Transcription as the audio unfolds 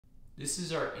This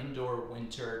is our indoor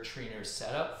winter trainer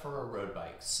setup for a road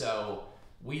bike. So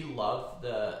we love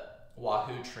the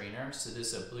Wahoo trainer. So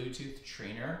this is a Bluetooth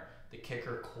trainer, the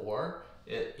Kickr Core.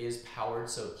 It is powered,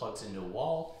 so it plugs into a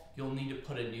wall. You'll need to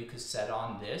put a new cassette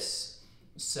on this,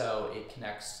 so it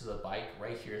connects to the bike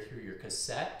right here through your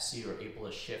cassette, so you're able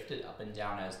to shift it up and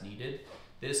down as needed.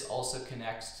 This also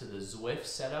connects to the Zwift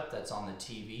setup that's on the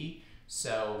TV,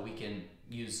 so we can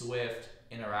use Zwift,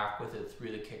 interact with it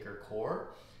through the Kickr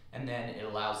Core, and then it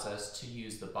allows us to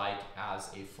use the bike as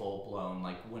a full-blown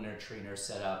like winter trainer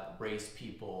setup, race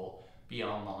people, be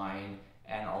online,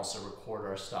 and also record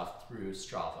our stuff through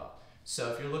Strava.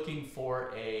 So if you're looking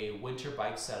for a winter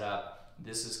bike setup,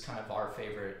 this is kind of our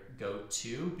favorite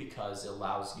go-to because it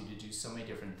allows you to do so many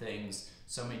different things,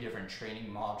 so many different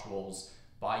training modules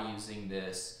by using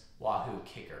this Wahoo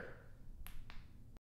Kickr.